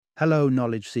Hello,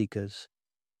 knowledge seekers.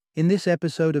 In this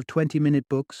episode of 20-Minute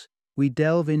Books, we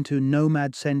delve into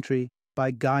Nomad Century by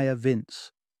Gaia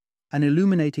Vince, an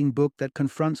illuminating book that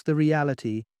confronts the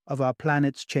reality of our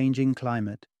planet's changing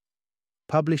climate.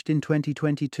 Published in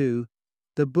 2022,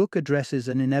 the book addresses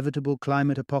an inevitable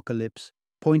climate apocalypse,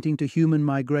 pointing to human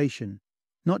migration,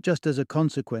 not just as a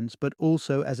consequence but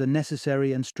also as a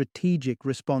necessary and strategic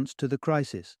response to the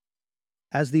crisis.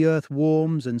 As the Earth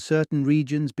warms and certain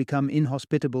regions become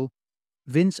inhospitable,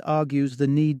 Vince argues the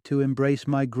need to embrace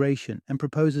migration and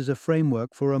proposes a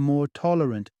framework for a more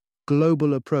tolerant,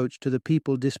 global approach to the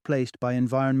people displaced by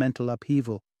environmental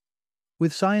upheaval.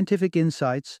 With scientific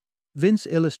insights, Vince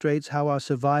illustrates how our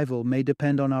survival may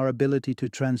depend on our ability to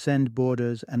transcend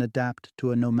borders and adapt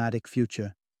to a nomadic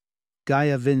future.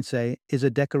 Gaia Vince is a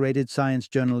decorated science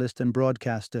journalist and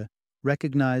broadcaster,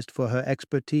 recognized for her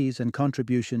expertise and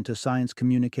contribution to science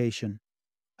communication.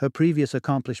 Her previous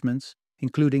accomplishments,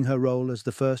 including her role as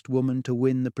the first woman to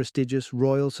win the prestigious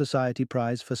Royal Society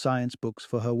Prize for Science books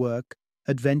for her work,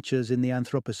 Adventures in the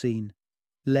Anthropocene,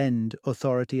 lend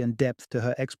authority and depth to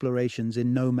her explorations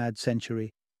in Nomad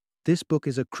Century. This book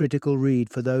is a critical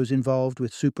read for those involved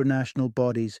with supranational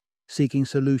bodies seeking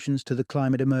solutions to the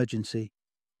climate emergency,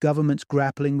 governments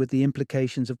grappling with the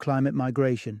implications of climate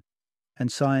migration, and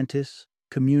scientists,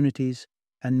 communities,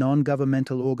 and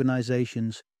non-governmental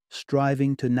organizations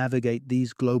striving to navigate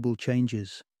these global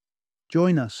changes.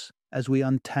 Join us as we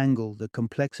untangle the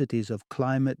complexities of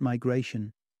climate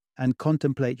migration and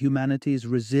contemplate humanity's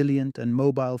resilient and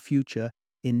mobile future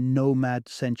in Nomad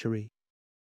Century.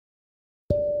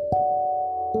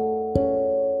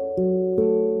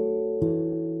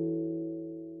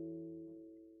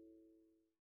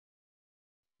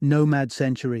 Nomad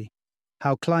Century: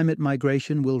 How Climate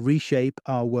Migration Will Reshape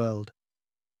Our World.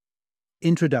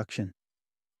 Introduction.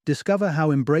 Discover how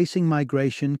embracing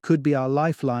migration could be our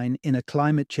lifeline in a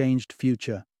climate-changed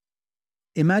future.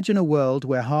 Imagine a world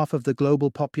where half of the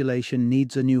global population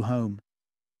needs a new home.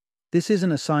 This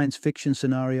isn't a science fiction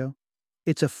scenario.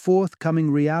 It's a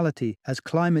forthcoming reality as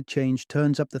climate change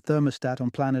turns up the thermostat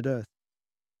on planet Earth.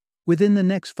 Within the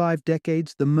next 5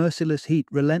 decades, the merciless heat,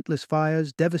 relentless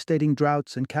fires, devastating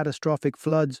droughts, and catastrophic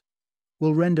floods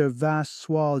will render vast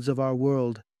swaths of our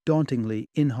world dauntingly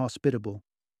inhospitable.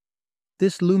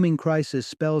 This looming crisis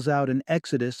spells out an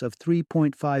exodus of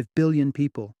 3.5 billion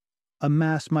people, a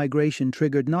mass migration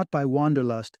triggered not by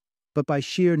wanderlust, but by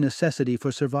sheer necessity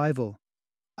for survival.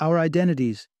 Our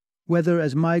identities, whether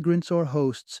as migrants or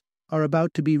hosts, are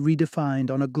about to be redefined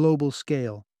on a global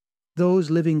scale.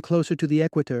 Those living closer to the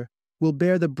equator will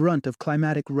bear the brunt of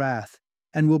climatic wrath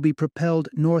and will be propelled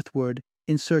northward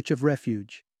in search of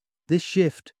refuge. This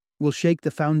shift will shake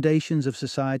the foundations of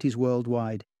societies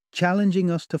worldwide,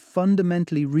 challenging us to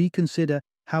fundamentally reconsider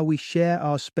how we share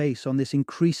our space on this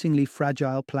increasingly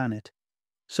fragile planet.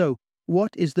 So,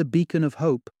 what is the beacon of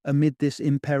hope amid this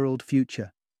imperiled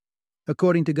future?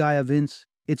 According to Gaia Vince,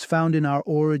 it's found in our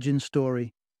origin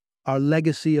story, our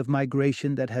legacy of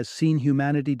migration that has seen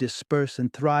humanity disperse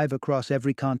and thrive across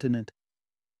every continent.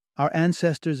 Our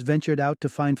ancestors ventured out to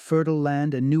find fertile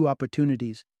land and new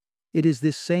opportunities. It is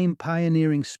this same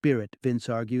pioneering spirit, Vince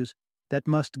argues, that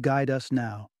must guide us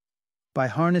now. By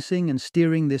harnessing and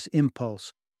steering this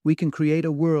impulse, we can create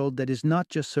a world that is not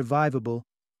just survivable,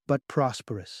 but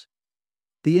prosperous.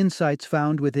 The insights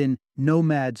found within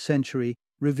Nomad Century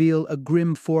reveal a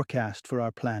grim forecast for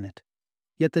our planet.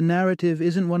 Yet the narrative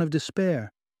isn't one of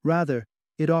despair. Rather,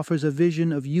 it offers a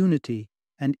vision of unity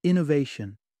and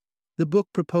innovation. The book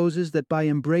proposes that by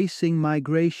embracing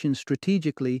migration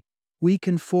strategically, we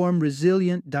can form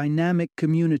resilient, dynamic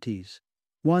communities,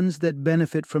 ones that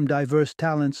benefit from diverse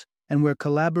talents and where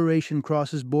collaboration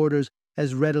crosses borders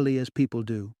as readily as people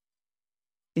do.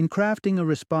 In crafting a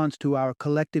response to our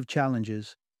collective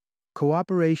challenges,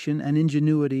 cooperation and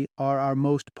ingenuity are our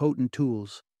most potent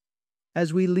tools.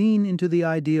 As we lean into the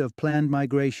idea of planned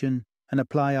migration and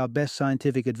apply our best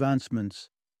scientific advancements,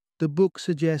 the book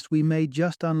suggests we may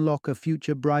just unlock a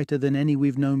future brighter than any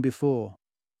we've known before,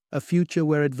 a future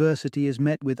where adversity is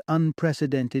met with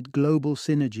unprecedented global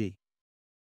synergy.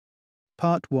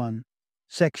 Part 1,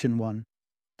 Section 1.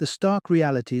 The stark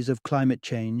realities of climate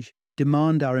change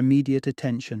demand our immediate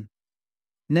attention.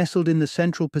 Nestled in the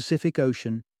central Pacific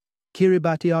Ocean,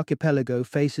 Kiribati Archipelago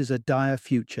faces a dire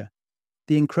future.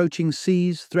 The encroaching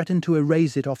seas threaten to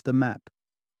erase it off the map.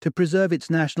 To preserve its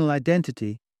national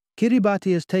identity,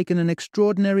 Kiribati has taken an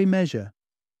extraordinary measure,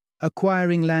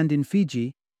 acquiring land in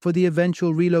Fiji for the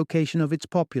eventual relocation of its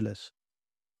populace.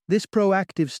 This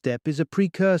proactive step is a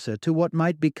precursor to what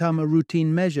might become a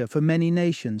routine measure for many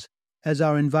nations as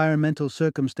our environmental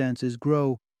circumstances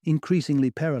grow increasingly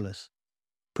perilous.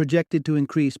 projected to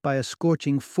increase by a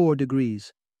scorching 4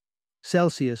 degrees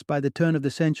Celsius by the turn of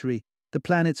the century. The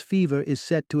planet's fever is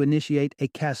set to initiate a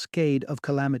cascade of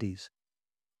calamities.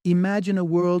 Imagine a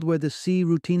world where the sea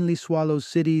routinely swallows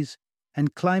cities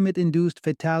and climate-induced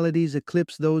fatalities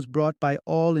eclipse those brought by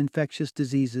all infectious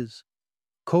diseases.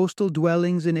 Coastal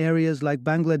dwellings in areas like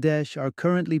Bangladesh are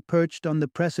currently perched on the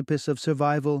precipice of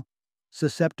survival,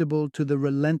 susceptible to the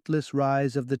relentless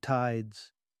rise of the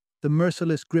tides. The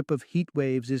merciless grip of heat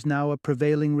waves is now a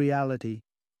prevailing reality,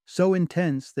 so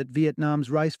intense that Vietnam's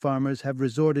rice farmers have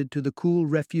resorted to the cool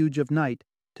refuge of night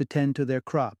to tend to their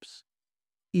crops.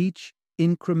 Each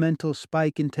incremental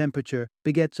spike in temperature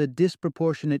begets a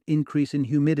disproportionate increase in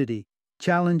humidity,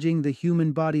 challenging the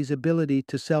human body's ability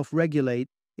to self-regulate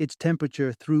its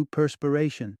temperature through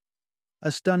perspiration.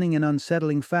 A stunning and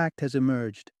unsettling fact has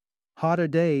emerged. Hotter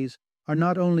days are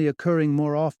not only occurring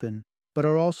more often, but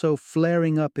are also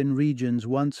flaring up in regions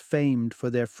once famed for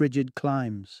their frigid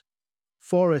climes.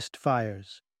 Forest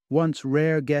fires, once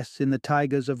rare guests in the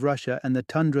taigas of Russia and the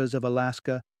tundras of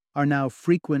Alaska, are now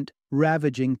frequent,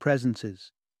 ravaging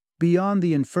presences. Beyond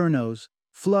the infernos,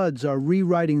 floods are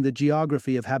rewriting the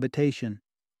geography of habitation,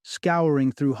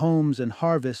 scouring through homes and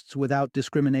harvests without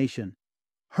discrimination.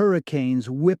 Hurricanes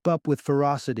whip up with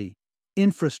ferocity,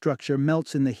 infrastructure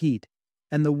melts in the heat,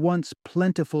 and the once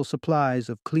plentiful supplies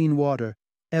of clean water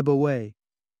ebb away.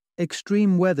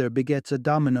 Extreme weather begets a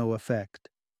domino effect,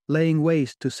 laying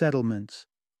waste to settlements,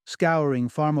 scouring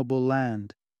farmable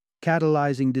land,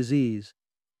 catalyzing disease,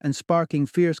 and sparking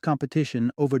fierce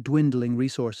competition over dwindling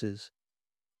resources.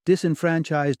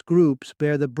 Disenfranchised groups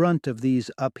bear the brunt of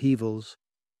these upheavals,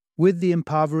 with the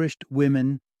impoverished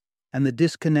women and the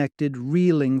disconnected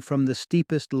reeling from the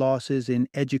steepest losses in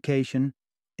education,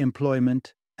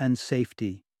 employment, and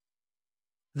safety.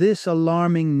 This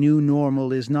alarming new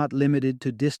normal is not limited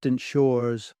to distant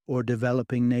shores or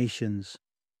developing nations.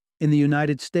 In the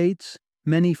United States,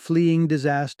 many fleeing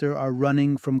disaster are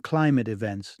running from climate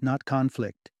events, not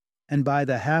conflict, and by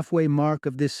the halfway mark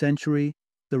of this century,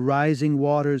 the rising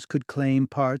waters could claim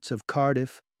parts of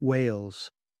Cardiff,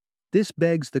 Wales. This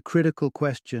begs the critical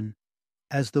question: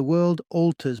 as the world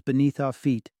alters beneath our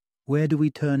feet, where do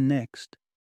we turn next?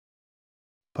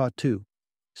 Part 2.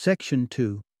 Section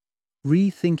 2.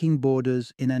 Rethinking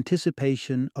Borders in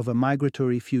Anticipation of a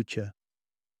Migratory Future.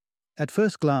 At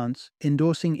first glance,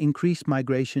 endorsing increased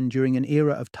migration during an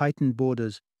era of tightened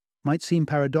borders might seem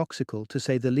paradoxical, to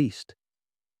say the least.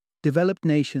 Developed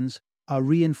nations are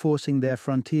reinforcing their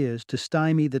frontiers to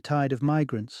stymie the tide of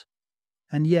migrants,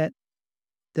 and yet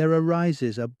there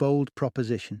arises a bold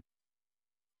proposition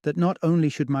that not only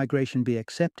should migration be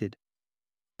accepted,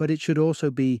 but it should also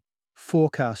be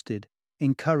forecasted,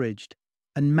 encouraged,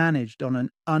 and managed on an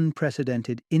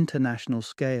unprecedented international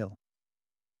scale.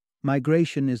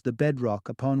 Migration is the bedrock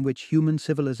upon which human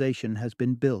civilization has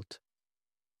been built.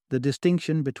 The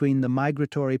distinction between the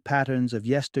migratory patterns of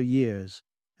yesteryears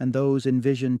and those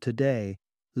envisioned today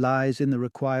lies in the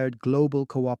required global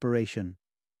cooperation,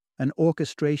 an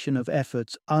orchestration of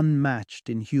efforts unmatched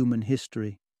in human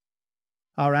history.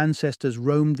 Our ancestors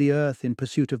roamed the earth in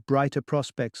pursuit of brighter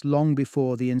prospects long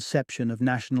before the inception of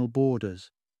national borders.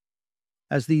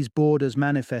 As these borders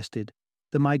manifested,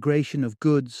 the migration of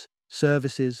goods,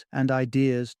 services, and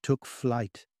ideas took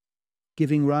flight,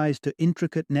 giving rise to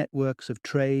intricate networks of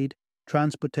trade,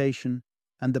 transportation,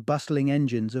 and the bustling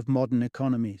engines of modern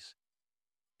economies.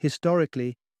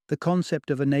 Historically, the concept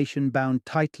of a nation bound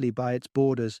tightly by its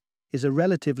borders is a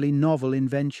relatively novel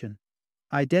invention.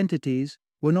 Identities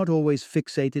were not always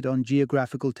fixated on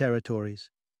geographical territories.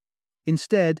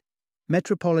 Instead,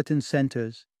 metropolitan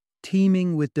centers,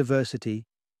 teeming with diversity,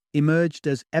 emerged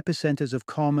as epicenters of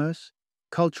commerce,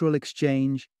 cultural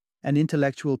exchange, and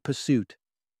intellectual pursuit,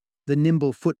 the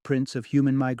nimble footprints of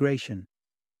human migration.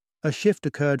 A shift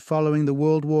occurred following the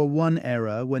World War I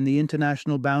era when the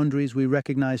international boundaries we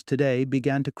recognize today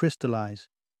began to crystallize.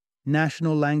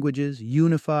 National languages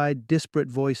unified disparate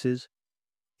voices.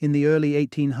 In the early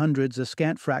 1800s, a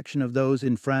scant fraction of those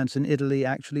in France and Italy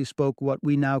actually spoke what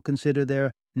we now consider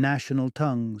their national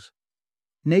tongues.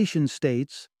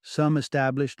 Nation-states, some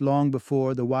established long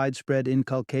before the widespread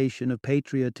inculcation of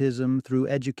patriotism through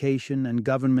education and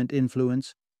government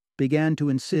influence, began to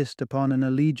insist upon an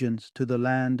allegiance to the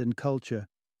land and culture,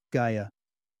 Gaia.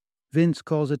 Vince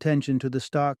calls attention to the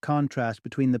stark contrast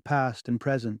between the past and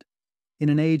present. In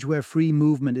an age where free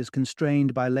movement is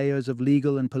constrained by layers of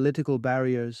legal and political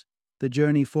barriers, the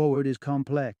journey forward is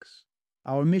complex.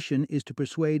 Our mission is to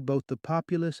persuade both the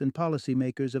populace and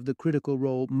policymakers of the critical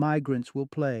role migrants will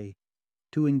play,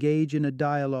 to engage in a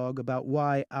dialogue about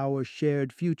why our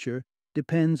shared future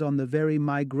depends on the very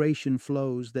migration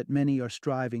flows that many are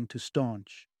striving to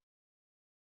staunch.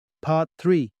 Part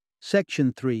 3,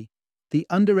 Section 3, The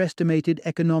Underestimated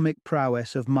Economic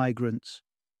Prowess of Migrants.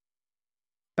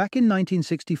 Back in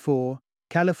 1964,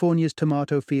 California's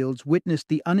tomato fields witnessed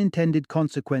the unintended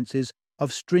consequences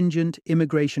of stringent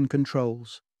immigration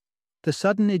controls. The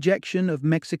sudden ejection of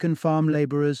Mexican farm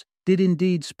laborers did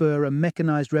indeed spur a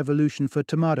mechanized revolution for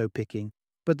tomato picking,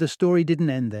 but the story didn't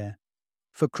end there.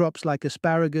 For crops like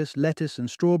asparagus, lettuce, and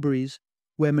strawberries,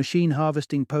 where machine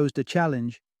harvesting posed a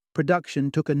challenge,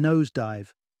 production took a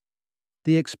nosedive.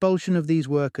 The expulsion of these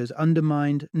workers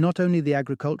undermined not only the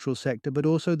agricultural sector but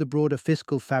also the broader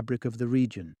fiscal fabric of the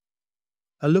region.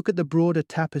 A look at the broader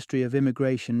tapestry of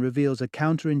immigration reveals a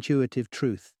counterintuitive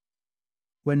truth.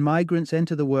 When migrants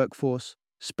enter the workforce,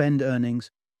 spend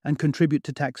earnings, and contribute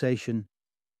to taxation,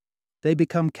 they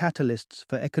become catalysts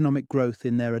for economic growth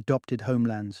in their adopted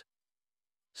homelands.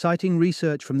 Citing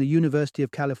research from the University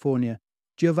of California,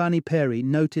 Giovanni Perry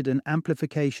noted an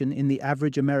amplification in the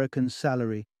average American's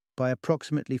salary by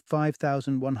approximately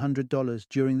 $5,100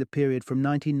 during the period from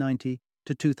 1990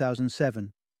 to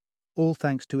 2007, all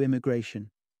thanks to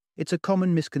immigration. It's a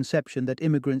common misconception that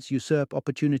immigrants usurp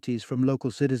opportunities from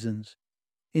local citizens.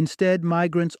 Instead,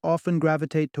 migrants often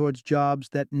gravitate towards jobs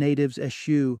that natives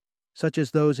eschew, such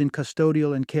as those in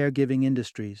custodial and caregiving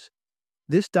industries.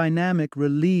 This dynamic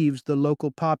relieves the local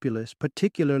populace,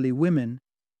 particularly women,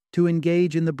 to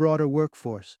engage in the broader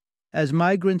workforce. As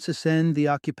migrants ascend the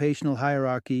occupational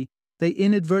hierarchy, they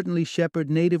inadvertently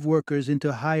shepherd native workers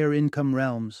into higher income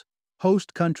realms.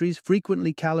 Host countries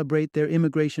frequently calibrate their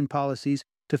immigration policies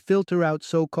to filter out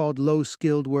so-called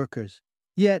low-skilled workers.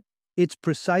 Yet, it's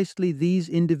precisely these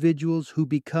individuals who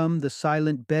become the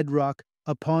silent bedrock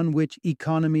upon which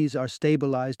economies are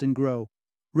stabilized and grow.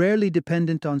 Rarely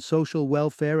dependent on social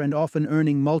welfare and often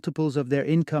earning multiples of their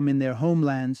income in their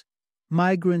homelands,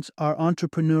 migrants are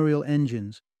entrepreneurial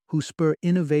engines who spur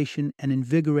innovation and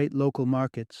invigorate local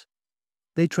markets.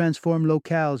 They transform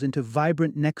locales into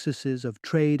vibrant nexuses of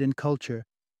trade and culture.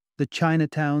 The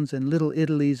Chinatowns and Little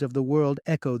Italies of the world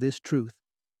echo this truth.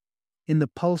 In the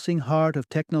pulsing heart of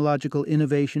technological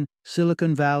innovation,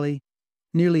 Silicon Valley,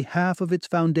 nearly half of its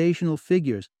foundational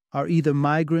figures are either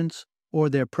migrants or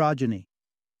their progeny.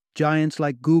 Giants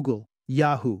like Google,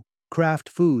 Yahoo, Kraft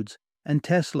Foods, and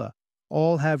Tesla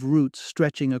all have roots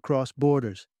stretching across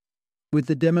borders. With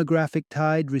the demographic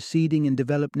tide receding in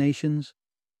developed nations,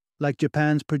 like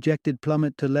Japan's projected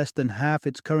plummet to less than half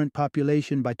its current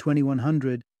population by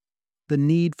 2100, the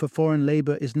need for foreign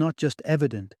labor is not just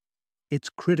evident, it's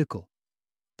critical.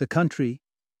 The country,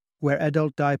 where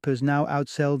adult diapers now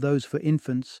outsell those for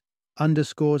infants,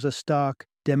 underscores a stark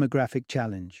demographic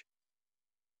challenge.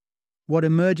 What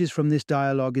emerges from this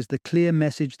dialogue is the clear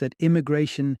message that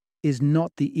immigration is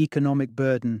not the economic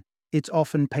burden it's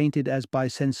often painted as by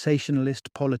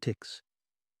sensationalist politics.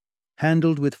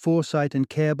 Handled with foresight and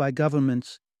care by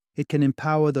governments, it can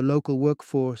empower the local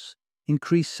workforce,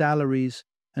 increase salaries,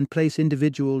 and place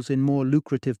individuals in more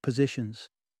lucrative positions.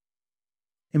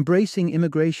 Embracing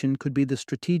immigration could be the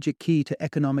strategic key to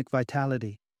economic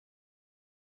vitality.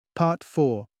 Part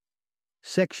 4,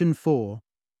 Section 4,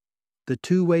 The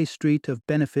Two-Way Street of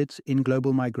Benefits in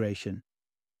Global Migration.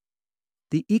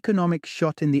 The economic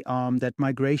shot in the arm that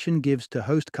migration gives to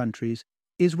host countries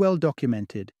is well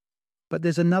documented, but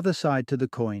there's another side to the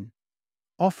coin.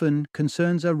 Often,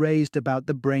 concerns are raised about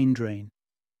the brain drain,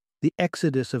 the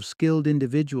exodus of skilled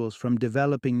individuals from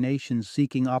developing nations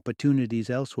seeking opportunities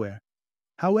elsewhere.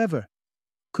 However,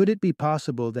 could it be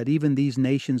possible that even these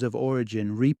nations of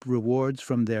origin reap rewards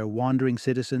from their wandering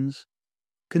citizens?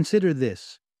 Consider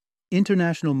this.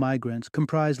 International migrants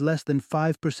comprise less than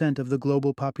 5% of the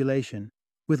global population,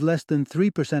 with less than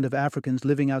 3% of Africans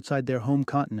living outside their home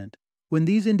continent. When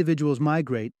these individuals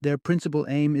migrate, their principal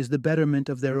aim is the betterment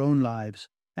of their own lives,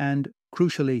 and,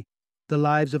 crucially, the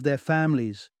lives of their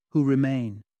families who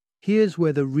remain. Here's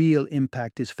where the real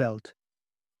impact is felt.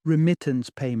 Remittance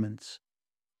payments.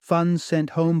 Funds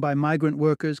sent home by migrant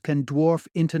workers can dwarf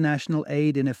international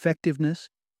aid in effectiveness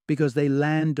because they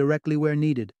land directly where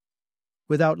needed,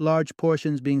 without large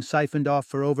portions being siphoned off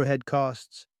for overhead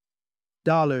costs.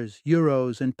 Dollars,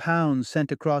 euros, and pounds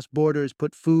sent across borders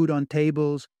put food on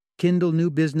tables, kindle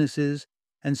new businesses,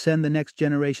 and send the next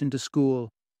generation to school.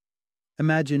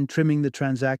 Imagine trimming the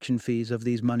transaction fees of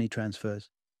these money transfers.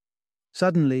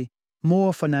 Suddenly,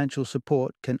 more financial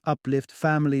support can uplift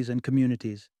families and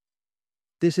communities.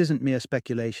 This isn't mere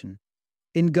speculation.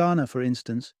 In Ghana, for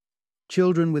instance,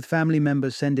 children with family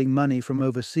members sending money from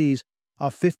overseas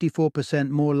are 54%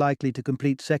 more likely to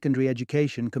complete secondary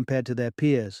education compared to their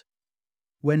peers.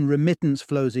 When remittance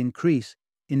flows increase,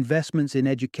 investments in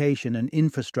education and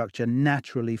infrastructure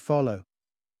naturally follow.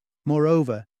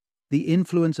 Moreover, the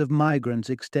influence of migrants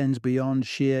extends beyond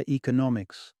sheer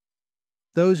economics.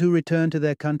 Those who return to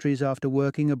their countries after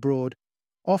working abroad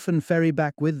often ferry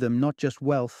back with them not just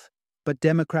wealth, but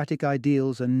democratic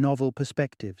ideals and novel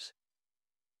perspectives.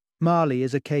 Mali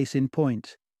is a case in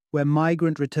point, where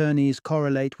migrant returnees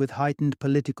correlate with heightened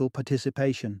political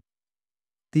participation.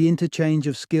 The interchange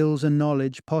of skills and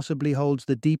knowledge possibly holds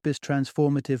the deepest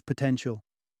transformative potential.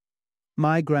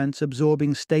 Migrants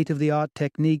absorbing state-of-the-art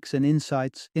techniques and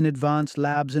insights in advanced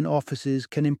labs and offices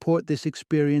can import this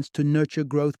experience to nurture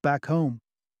growth back home.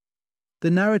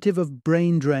 The narrative of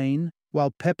brain drain,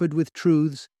 while peppered with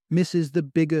truths, misses the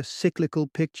bigger cyclical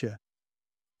picture.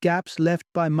 Gaps left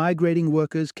by migrating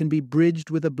workers can be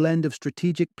bridged with a blend of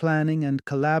strategic planning and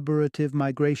collaborative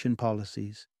migration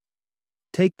policies.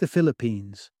 Take the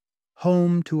Philippines,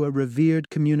 home to a revered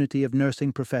community of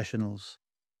nursing professionals.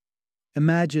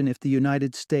 Imagine if the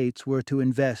United States were to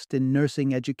invest in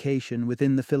nursing education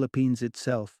within the Philippines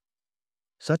itself.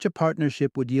 Such a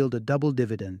partnership would yield a double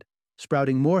dividend,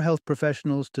 sprouting more health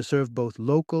professionals to serve both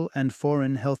local and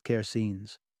foreign healthcare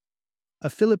scenes. A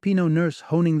Filipino nurse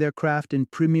honing their craft in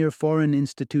premier foreign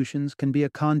institutions can be a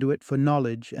conduit for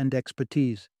knowledge and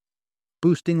expertise,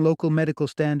 boosting local medical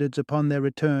standards upon their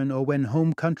return or when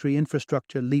home country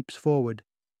infrastructure leaps forward.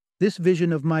 This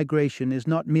vision of migration is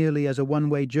not merely as a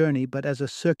one-way journey but as a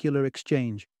circular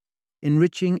exchange,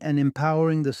 enriching and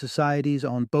empowering the societies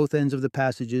on both ends of the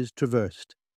passages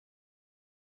traversed.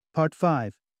 Part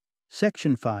 5.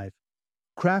 Section 5.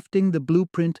 Crafting the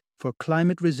Blueprint for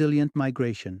Climate-Resilient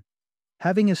Migration.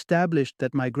 Having established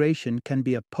that migration can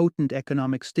be a potent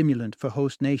economic stimulant for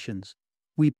host nations,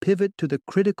 we pivot to the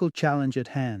critical challenge at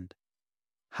hand.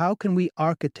 How can we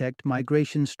architect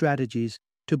migration strategies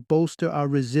to bolster our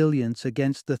resilience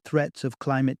against the threats of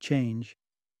climate change?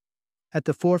 At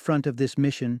the forefront of this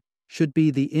mission should be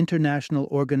the International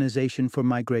Organization for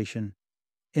Migration,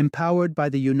 empowered by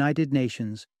the United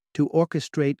Nations to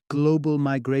orchestrate global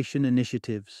migration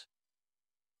initiatives.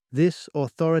 This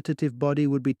authoritative body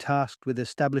would be tasked with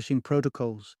establishing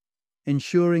protocols,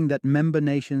 ensuring that member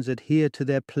nations adhere to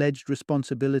their pledged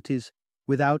responsibilities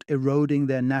without eroding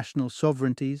their national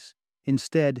sovereignties,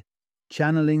 instead,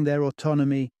 channeling their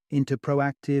autonomy into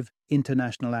proactive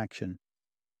international action.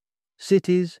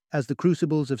 Cities, as the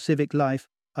crucibles of civic life,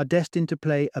 are destined to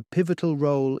play a pivotal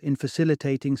role in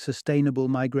facilitating sustainable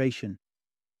migration.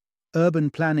 Urban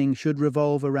planning should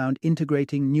revolve around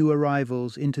integrating new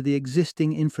arrivals into the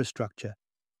existing infrastructure,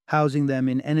 housing them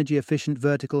in energy-efficient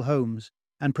vertical homes,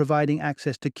 and providing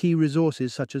access to key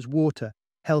resources such as water,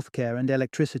 healthcare, and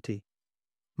electricity.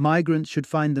 Migrants should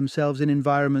find themselves in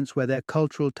environments where their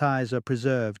cultural ties are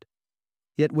preserved,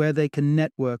 yet where they can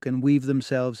network and weave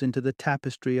themselves into the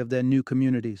tapestry of their new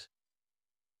communities.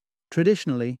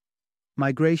 Traditionally,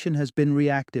 migration has been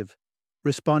reactive,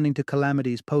 responding to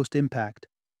calamities post-impact.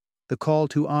 The call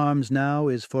to arms now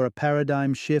is for a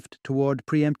paradigm shift toward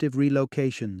preemptive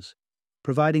relocations,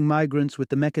 providing migrants with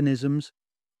the mechanisms,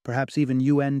 perhaps even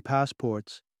UN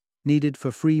passports, needed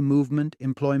for free movement,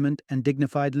 employment, and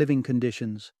dignified living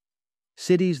conditions.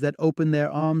 Cities that open their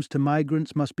arms to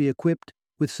migrants must be equipped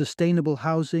with sustainable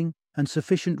housing and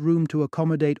sufficient room to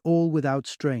accommodate all without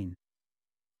strain.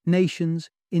 Nations,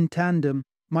 in tandem,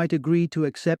 might agree to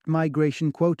accept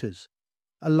migration quotas,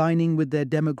 aligning with their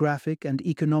demographic and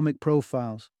economic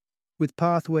profiles, with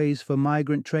pathways for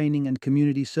migrant training and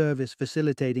community service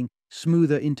facilitating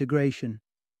smoother integration.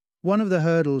 One of the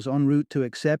hurdles en route to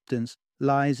acceptance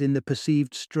lies in the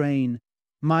perceived strain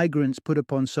migrants put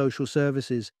upon social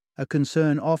services, a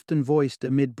concern often voiced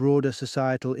amid broader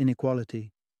societal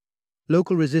inequality.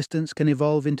 Local resistance can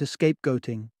evolve into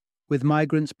scapegoating, with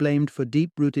migrants blamed for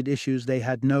deep-rooted issues they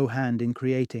had no hand in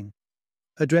creating.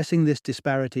 Addressing this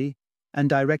disparity and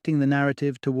directing the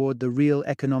narrative toward the real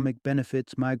economic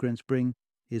benefits migrants bring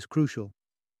is crucial.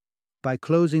 By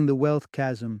closing the wealth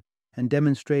chasm and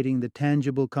demonstrating the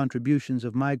tangible contributions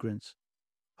of migrants,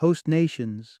 host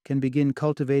nations can begin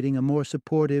cultivating a more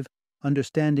supportive,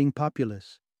 understanding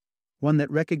populace, one that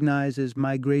recognizes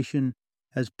migration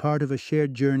as part of a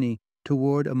shared journey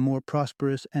toward a more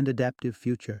prosperous and adaptive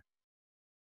future.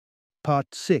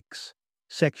 Part 6,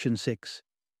 Section 6.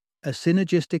 A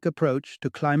synergistic approach to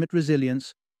climate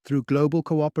resilience through global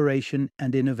cooperation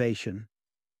and innovation.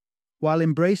 While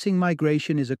embracing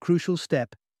migration is a crucial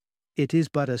step, it is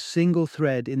but a single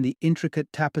thread in the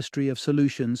intricate tapestry of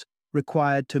solutions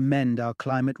required to mend our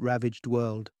climate-ravaged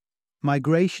world.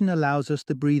 Migration allows us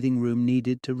the breathing room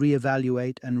needed to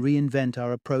reevaluate and reinvent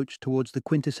our approach towards the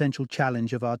quintessential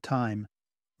challenge of our time,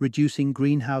 reducing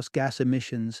greenhouse gas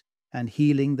emissions and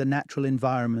healing the natural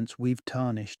environments we've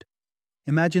tarnished.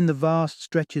 Imagine the vast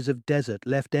stretches of desert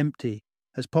left empty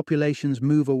as populations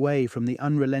move away from the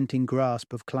unrelenting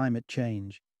grasp of climate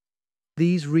change.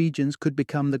 These regions could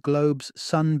become the globe's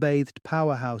sun-bathed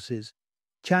powerhouses,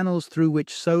 channels through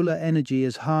which solar energy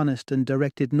is harnessed and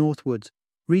directed northwards,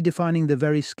 redefining the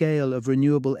very scale of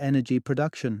renewable energy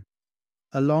production.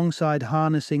 Alongside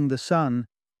harnessing the sun,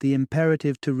 the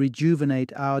imperative to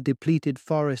rejuvenate our depleted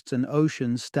forests and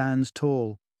oceans stands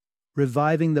tall.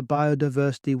 Reviving the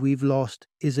biodiversity we've lost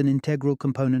is an integral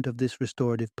component of this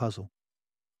restorative puzzle.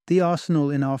 The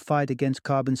arsenal in our fight against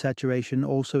carbon saturation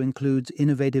also includes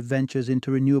innovative ventures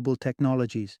into renewable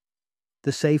technologies,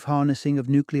 the safe harnessing of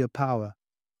nuclear power,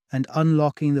 and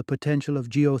unlocking the potential of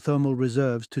geothermal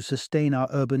reserves to sustain our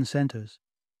urban centers.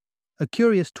 A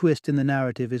curious twist in the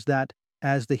narrative is that,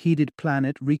 as the heated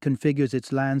planet reconfigures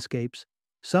its landscapes,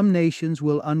 some nations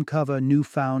will uncover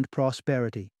newfound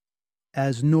prosperity.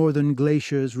 As northern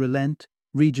glaciers relent,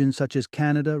 regions such as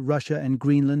Canada, Russia, and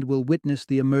Greenland will witness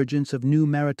the emergence of new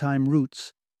maritime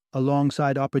routes,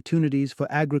 alongside opportunities for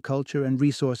agriculture and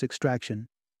resource extraction.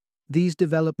 These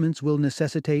developments will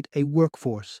necessitate a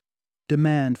workforce.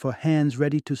 Demand for hands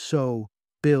ready to sow,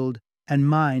 build, and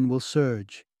mine will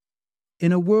surge.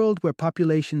 In a world where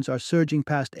populations are surging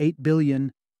past 8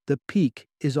 billion, the peak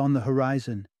is on the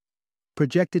horizon.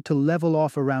 Projected to level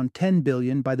off around 10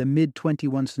 billion by the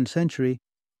mid-21st century,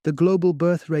 the global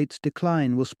birth rate's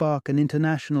decline will spark an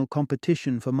international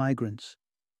competition for migrants.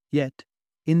 Yet,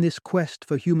 in this quest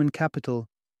for human capital,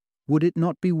 would it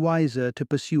not be wiser to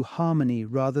pursue harmony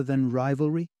rather than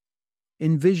rivalry?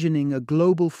 Envisioning a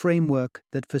global framework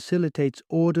that facilitates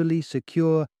orderly,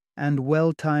 secure, and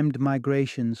well-timed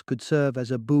migrations could serve as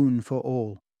a boon for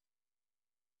all.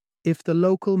 If the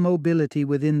local mobility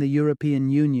within the European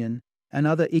Union and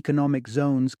other economic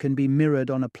zones can be mirrored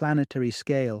on a planetary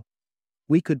scale,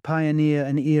 we could pioneer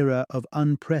an era of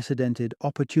unprecedented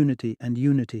opportunity and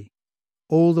unity.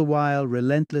 All the while,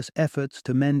 relentless efforts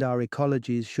to mend our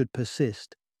ecologies should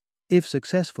persist. If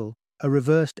successful, a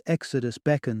reversed exodus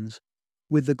beckons.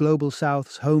 With the Global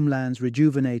South's homelands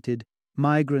rejuvenated,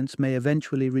 migrants may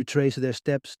eventually retrace their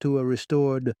steps to a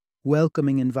restored,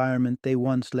 welcoming environment they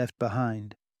once left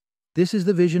behind. This is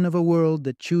the vision of a world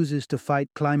that chooses to fight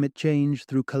climate change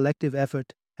through collective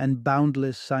effort and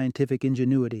boundless scientific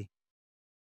ingenuity.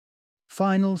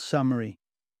 Final summary.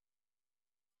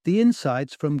 The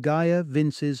insights from Gaia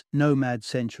Vince's Nomad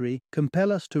Century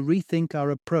compel us to rethink our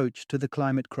approach to the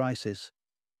climate crisis.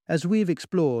 As we've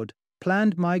explored,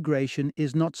 planned migration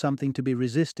is not something to be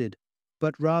resisted,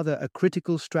 but rather a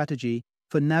critical strategy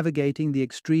for navigating the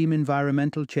extreme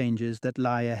environmental changes that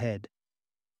lie ahead.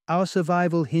 Our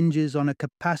survival hinges on a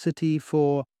capacity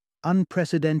for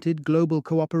unprecedented global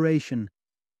cooperation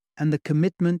and the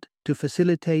commitment to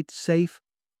facilitate safe,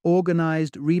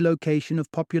 organized relocation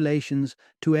of populations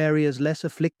to areas less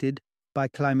afflicted by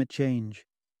climate change.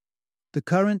 The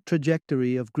current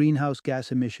trajectory of greenhouse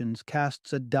gas emissions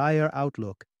casts a dire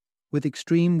outlook, with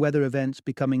extreme weather events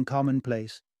becoming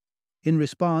commonplace. In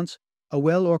response, a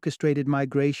well-orchestrated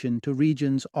migration to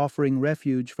regions offering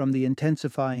refuge from the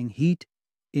intensifying heat,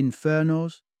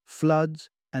 infernos, floods,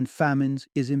 and famines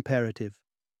is imperative.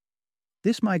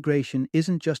 This migration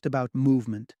isn't just about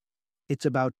movement. It's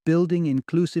about building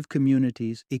inclusive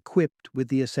communities equipped with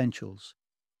the essentials: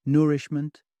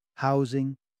 nourishment,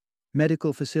 housing,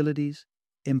 medical facilities,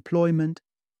 employment,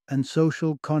 and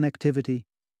social connectivity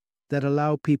that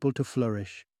allow people to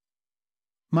flourish.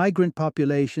 Migrant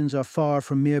populations are far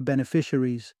from mere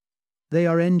beneficiaries. They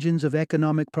are engines of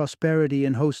economic prosperity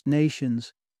in host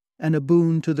nations and a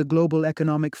boon to the global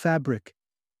economic fabric.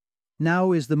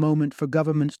 Now is the moment for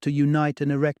governments to unite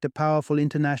and erect a powerful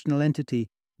international entity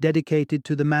dedicated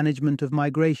to the management of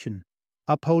migration,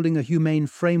 upholding a humane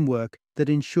framework that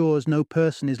ensures no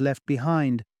person is left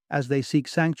behind as they seek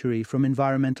sanctuary from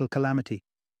environmental calamity.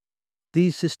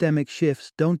 These systemic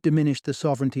shifts don't diminish the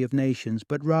sovereignty of nations,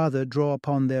 but rather draw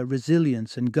upon their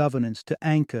resilience and governance to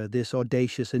anchor this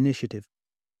audacious initiative.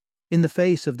 In the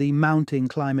face of the mounting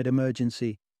climate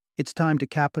emergency, it's time to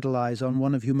capitalize on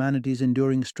one of humanity's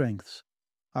enduring strengths: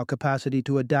 our capacity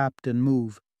to adapt and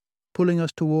move, pulling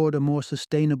us toward a more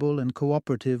sustainable and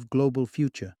cooperative global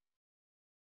future.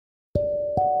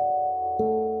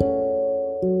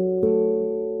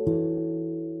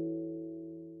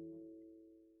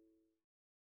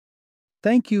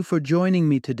 Thank you for joining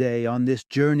me today on this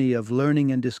journey of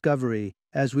learning and discovery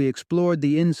as we explored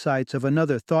the insights of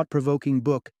another thought-provoking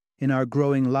book in our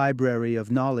growing library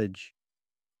of knowledge.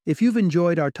 If you've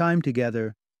enjoyed our time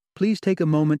together, please take a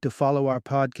moment to follow our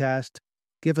podcast,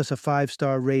 give us a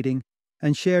 5-star rating,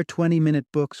 and share 20-minute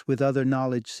books with other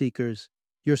knowledge seekers.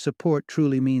 Your support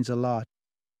truly means a lot.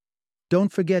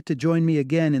 Don't forget to join me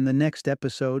again in the next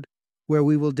episode, where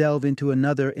we will delve into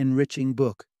another enriching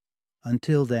book.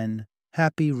 Until then,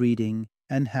 happy reading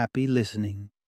and happy listening.